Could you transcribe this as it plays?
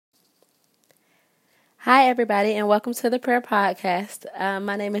Hi, everybody, and welcome to the Prayer Podcast.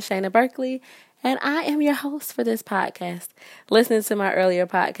 My name is Shayna Berkeley, and I am your host for this podcast. Listening to my earlier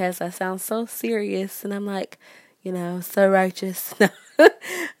podcast, I sound so serious, and I'm like, so righteous.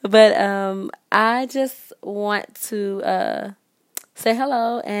 But I just want to say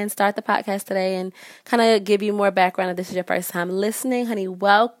hello and start the podcast today and kind of give you more background if this is your first time listening. Honey,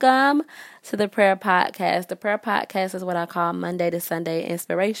 welcome to the Prayer Podcast. The Prayer Podcast is what I call Monday to Sunday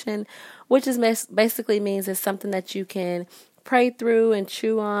inspiration, which is basically means it's something that you can pray through and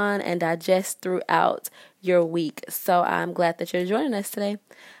chew on and digest throughout your week. So I'm glad that you're joining us today.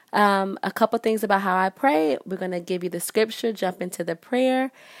 A couple things about how I pray. We're going to give you the scripture, jump into the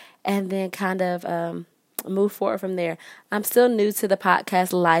prayer, and then kind of move forward from there. I'm still new to the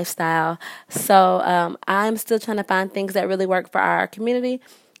podcast lifestyle, so I'm still trying to find things that really work for our community.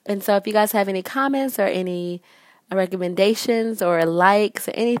 And so if you guys have any comments or any recommendations or likes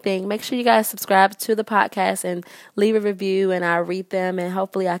or anything, make sure you guys subscribe to the podcast and leave a review, and I'll read them, and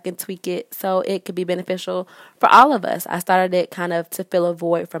hopefully I can tweak it so it could be beneficial for all of us. I started it kind of to fill a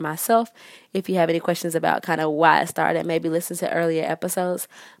void for myself. If you have any questions about kind of why I started, maybe listen to earlier episodes.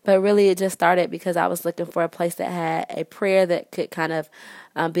 But really it just started because I was looking for a place that had a prayer that could kind of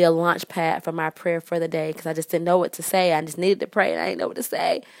be a launch pad for my prayer for the day, because I just didn't know what to say. I just needed to pray and I didn't know what to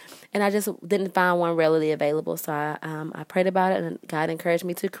say. And I just didn't find one readily available. So I prayed about it, and God encouraged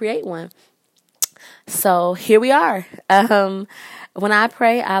me to create one. So here we are. When I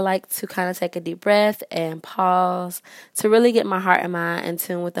pray, I like to kind of take a deep breath and pause to really get my heart and mind in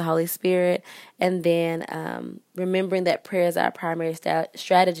tune with the Holy Spirit. And then remembering that prayer is our primary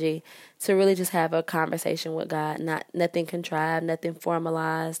strategy to really just have a conversation with God, nothing contrived, nothing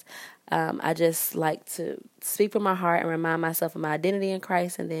formalized. I just like to speak from my heart and remind myself of my identity in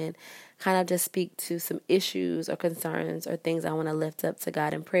Christ, and then kind of just speak to some issues or concerns or things I want to lift up to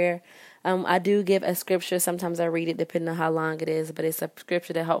God in prayer. I do give a scripture. Sometimes I read it depending on how long it is, but it's a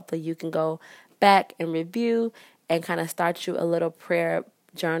scripture that hopefully you can go back and review and kind of start you a little prayer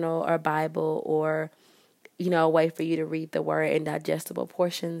journal or Bible, or, a way for you to read the word in digestible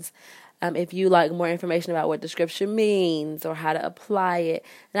portions. If you like more information about what the scripture means or how to apply it,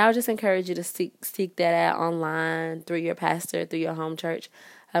 then I would just encourage you to seek that out online through your pastor, through your home church,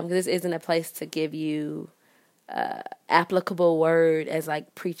 because this isn't a place to give you applicable word as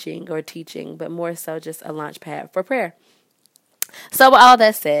like preaching or teaching, but more so just a launch pad for prayer. So with all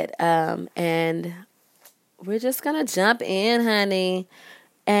that said, and we're just going to jump in, honey.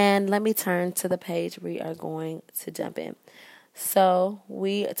 And let me turn to the page we are going to jump in. So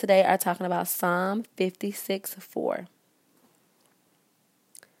we today are talking about Psalm 56:4.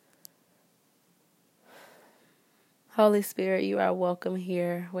 Holy Spirit, you are welcome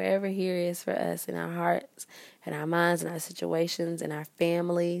here, wherever here is for us, in our hearts, in our minds, in our situations, in our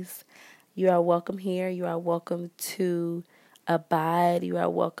families. You are welcome here. You are welcome to abide. You are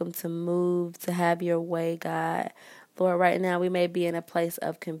welcome to move, to have your way, God. Lord, right now we may be in a place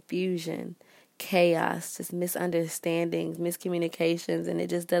of confusion, chaos, just misunderstandings, miscommunications, and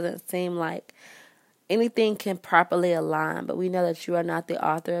it just doesn't seem like anything can properly align. But we know that you are not the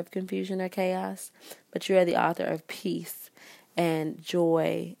author of confusion or chaos, but you are the author of peace and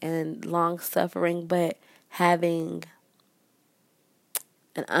joy and long suffering, but having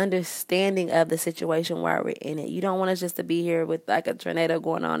an understanding of the situation while we're in it. You don't want us just to be here with like a tornado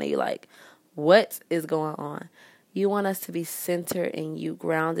going on and you're like, what is going on? You want us to be centered in you,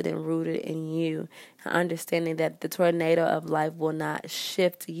 grounded and rooted in you, and understanding that the tornado of life will not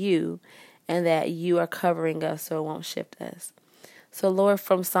shift you, and that you are covering us so it won't shift us. So, Lord,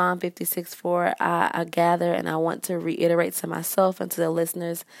 from Psalm 56:4, I gather and I want to reiterate to myself and to the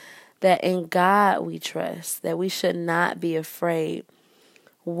listeners that in God we trust, that we should not be afraid.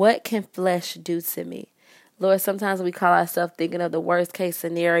 What can flesh do to me? Lord, sometimes we call ourselves thinking of the worst case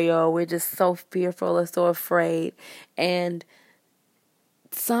scenario. We're just so fearful or so afraid. And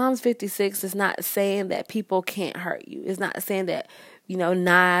Psalms 56 is not saying that people can't hurt you. It's not saying that,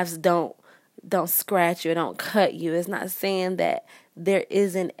 knives don't scratch you or don't cut you. It's not saying that there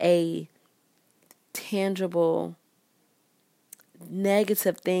isn't a tangible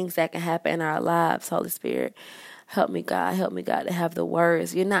negative things that can happen in our lives. Holy Spirit, help me, God, to have the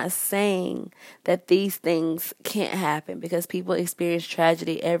words. You're not saying that these things can't happen, because people experience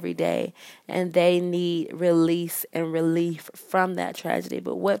tragedy every day and they need release and relief from that tragedy.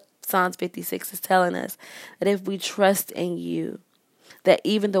 But what Psalms 56 is telling us, that if we trust in you, that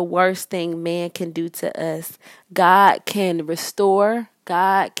even the worst thing man can do to us, God can restore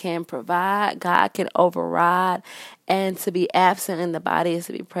God can provide, God can override, and to be absent in the body is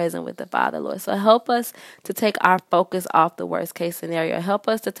to be present with the Father, Lord. So help us to take our focus off the worst case scenario. Help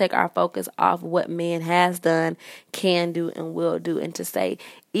us to take our focus off what man has done, can do, and will do, and to say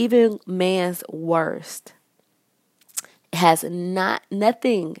even man's worst has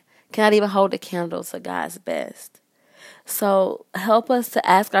nothing, cannot even hold a candle to God's best. So help us to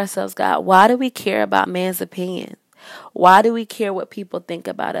ask ourselves, God, why do we care about man's opinion? Why do we care what people think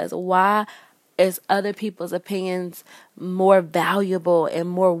about us? Why is other people's opinions more valuable and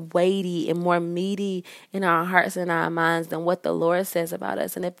more weighty and more meaty in our hearts and our minds than what the Lord says about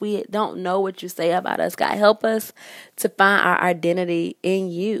us? And if we don't know what you say about us, God, help us to find our identity in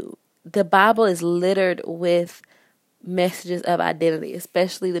you. The Bible is littered with messages of identity,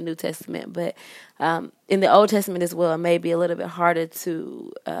 especially the New Testament, but in the Old Testament as well, it may be a little bit harder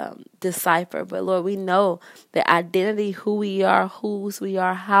to decipher. But Lord, we know that identity, who we are, whose we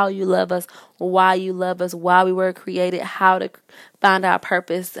are, how you love us, why you love us, why we were created, how to find our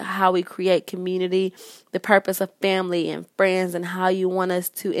purpose, how we create community, the purpose of family and friends, and how you want us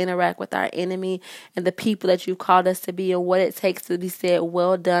to interact with our enemy and the people that you've called us to be, and what it takes to be said,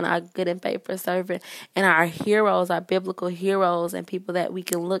 well done, our good and faithful servant, and our heroes, our biblical heroes, and people that we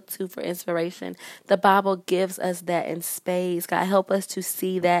can look to for inspiration. The Bible gives us that in spades. God, help us to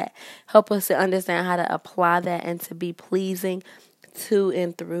see that. Help us to understand how to apply that and to be pleasing to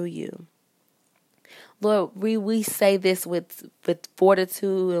and through you. Lord, we say this with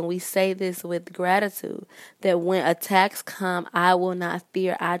fortitude, and we say this with gratitude, that when attacks come, I will not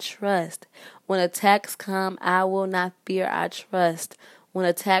fear, I trust. When attacks come, I will not fear, I trust. When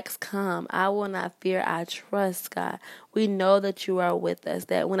attacks come, I will not fear, I trust, God. We know that you are with us,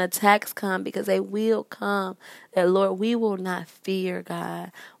 that when attacks come, because they will come, that, Lord, we will not fear,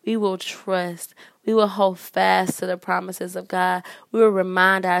 God. We will trust. We will hold fast to the promises of God. We will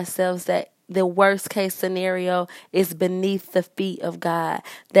remind ourselves that the worst case scenario is beneath the feet of God,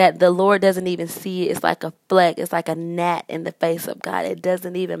 that the Lord doesn't even see it. It's like a fleck. It's like a gnat in the face of God. It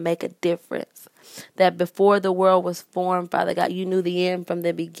doesn't even make a difference. That before the world was formed, Father God, you knew the end from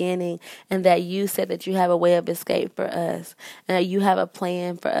the beginning, and that you said that you have a way of escape for us, and that you have a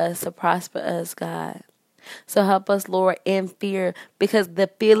plan for us to prosper us, God. So help us, Lord, in fear, because the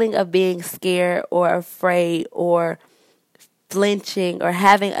feeling of being scared or afraid or flinching or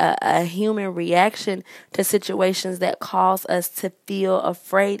having a human reaction to situations that cause us to feel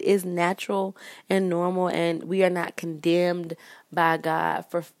afraid is natural and normal, and we are not condemned by God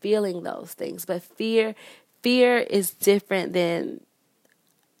for feeling those things. But fear is different than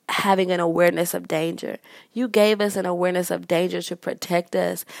having an awareness of danger. You gave us an awareness of danger to protect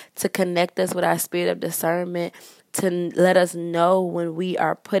us, to connect us with our spirit of discernment, to let us know when we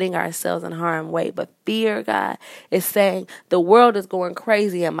are putting ourselves in harm's way. But fear, God, is saying the world is going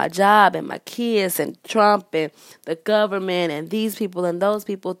crazy, and my job and my kids and Trump and the government and these people and those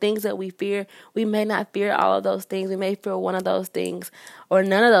people, things that we fear. We may not fear all of those things. We may fear one of those things or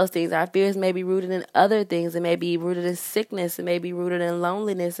none of those things. Our fears may be rooted in other things. It may be rooted in sickness. It may be rooted in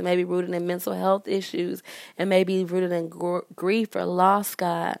loneliness. It may be rooted in mental health issues. It may be rooted in grief or loss,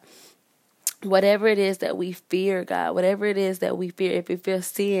 God. Whatever it is that we fear, God, whatever it is that we fear, if we fear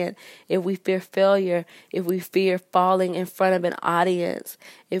sin, if we fear failure, if we fear falling in front of an audience,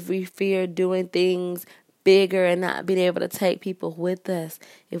 if we fear doing things bigger and not being able to take people with us,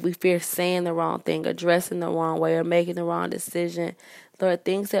 if we fear saying the wrong thing or dressing the wrong way or making the wrong decision, Lord,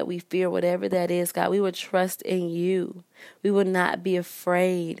 things that we fear, whatever that is, God, we will trust in you. We will not be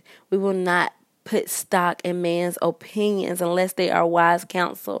afraid. We will not put stock in man's opinions unless they are wise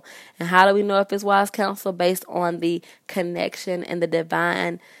counsel. And how do we know if it's wise counsel? Based on the connection and the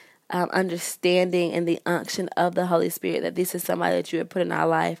divine understanding and the unction of the Holy Spirit, that this is somebody that you have put in our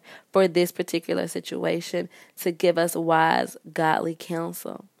life for this particular situation to give us wise, godly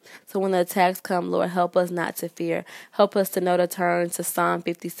counsel. So when the attacks come, Lord, help us not to fear. Help us to know to turn to Psalm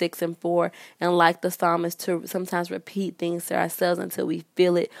 56:4, and like the psalmist, to sometimes repeat things to ourselves until we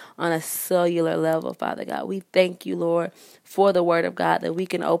feel it on a cellular level, Father God. We thank you, Lord, for the word of God, that we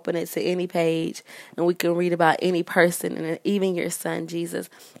can open it to any page and we can read about any person, and even your son, Jesus,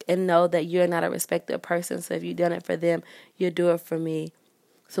 and know that you're not a respecter of persons. So if you've done it for them, you'll do it for me.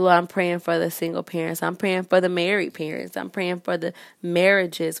 So Lord, I'm praying for the single parents. I'm praying for the married parents. I'm praying for the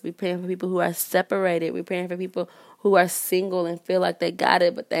marriages. We're praying for people who are separated. We're praying for people who are single and feel like they got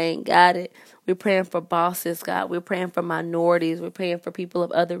it, but they ain't got it. We're praying for bosses, God. We're praying for minorities. We're praying for people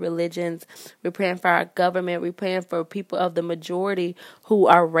of other religions. We're praying for our government. We're praying for people of the majority who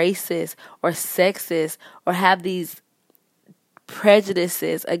are racist or sexist or have these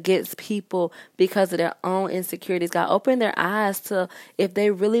prejudices against people because of their own insecurities. God, open their eyes to, if they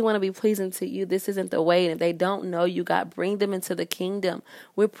really want to be pleasing to you, this isn't the way. And if they don't know you, God, bring them into the kingdom.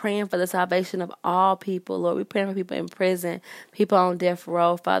 We're praying for the salvation of all people, Lord. We're praying for people in prison, people on death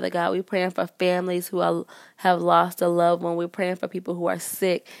row, Father God. We're praying for families who have lost a loved one. We're praying for people who are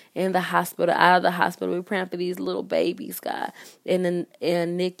sick in the hospital, out of the hospital. We're praying for these little babies, God, in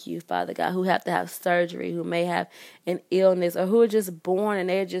NICU, Father God, who have to have surgery, who may have an illness, or who are just born and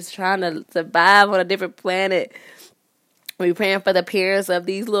they're just trying to survive on a different planet. We're praying for the parents of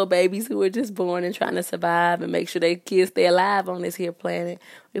these little babies who were just born and trying to survive and make sure their kids stay alive on this here planet.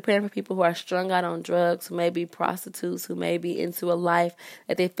 We're praying for people who are strung out on drugs, who may be prostitutes, who may be into a life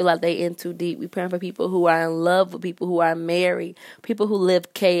that they feel like they in too deep. We're praying for people who are in love with people who are married, people who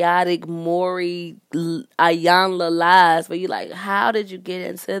live chaotic, Maury, Ayanla lives, where you're like, how did you get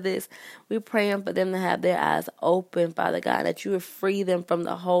into this? We're praying for them to have their eyes open, Father God, that you would free them from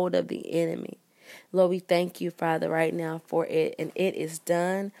the hold of the enemy. Lord, we thank you, Father, right now for it. And it is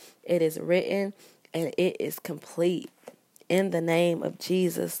done, it is written, and it is complete. In the name of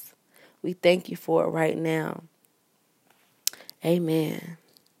Jesus, we thank you for it right now. Amen.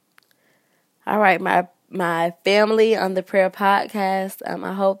 All right, my family on the prayer podcast,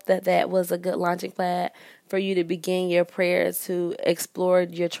 I hope that was a good launching pad for you to begin your prayers, to explore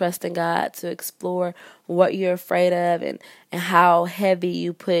your trust in God, to explore what you're afraid of and how heavy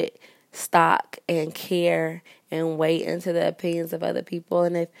you put stock and care and weight into the opinions of other people.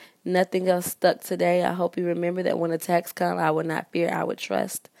 And if nothing else stuck today, I hope you remember that when attacks come, I would not fear, I would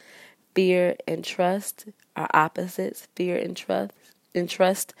trust. Fear and trust are opposites. Fear and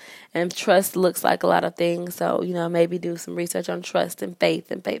trust. And trust looks like a lot of things. So, maybe do some research on trust and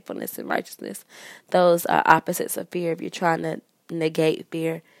faith and faithfulness and righteousness. Those are opposites of fear. If you're trying to negate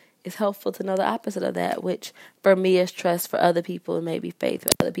fear, it's helpful to know the opposite of that, which for me is trust. For other people, it may be faith. For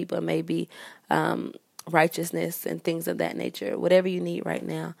other people, it may be righteousness and things of that nature. Whatever you need right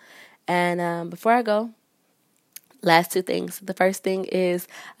now. And before I go, last two things. The first thing is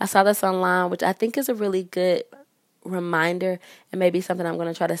I saw this online, which I think is a really good reminder and maybe something I'm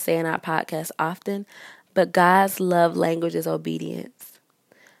going to try to say in our podcast often. But God's love language is obedience.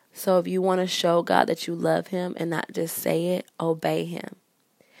 So if you want to show God that you love him and not just say it, obey him.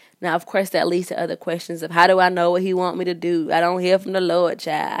 Now, of course, that leads to other questions of how do I know what he want me to do? I don't hear from the Lord,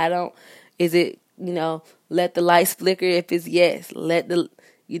 child. Is it, let the lights flicker if it's yes. Let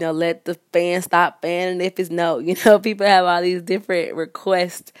the fan stop fanning if it's no. People have all these different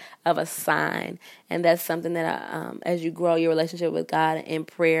requests of a sign. And that's something that as you grow your relationship with God in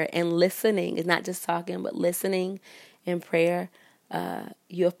prayer and listening, it's not just talking, but listening in prayer,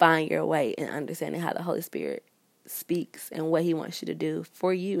 you'll find your way in understanding how the Holy Spirit speaks and what he wants you to do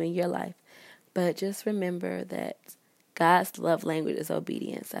for you in your life. But just remember that God's love language is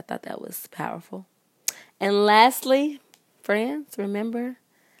obedience. I thought that was powerful. And lastly, friends, remember,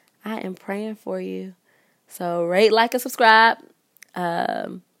 I am praying for you. So rate, like, and subscribe.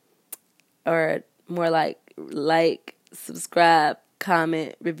 Or more like, subscribe,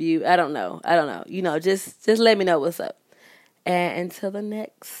 comment, review. I don't know. Just let me know what's up. And until the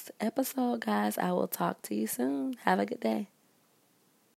next episode, guys, I will talk to you soon. Have a good day.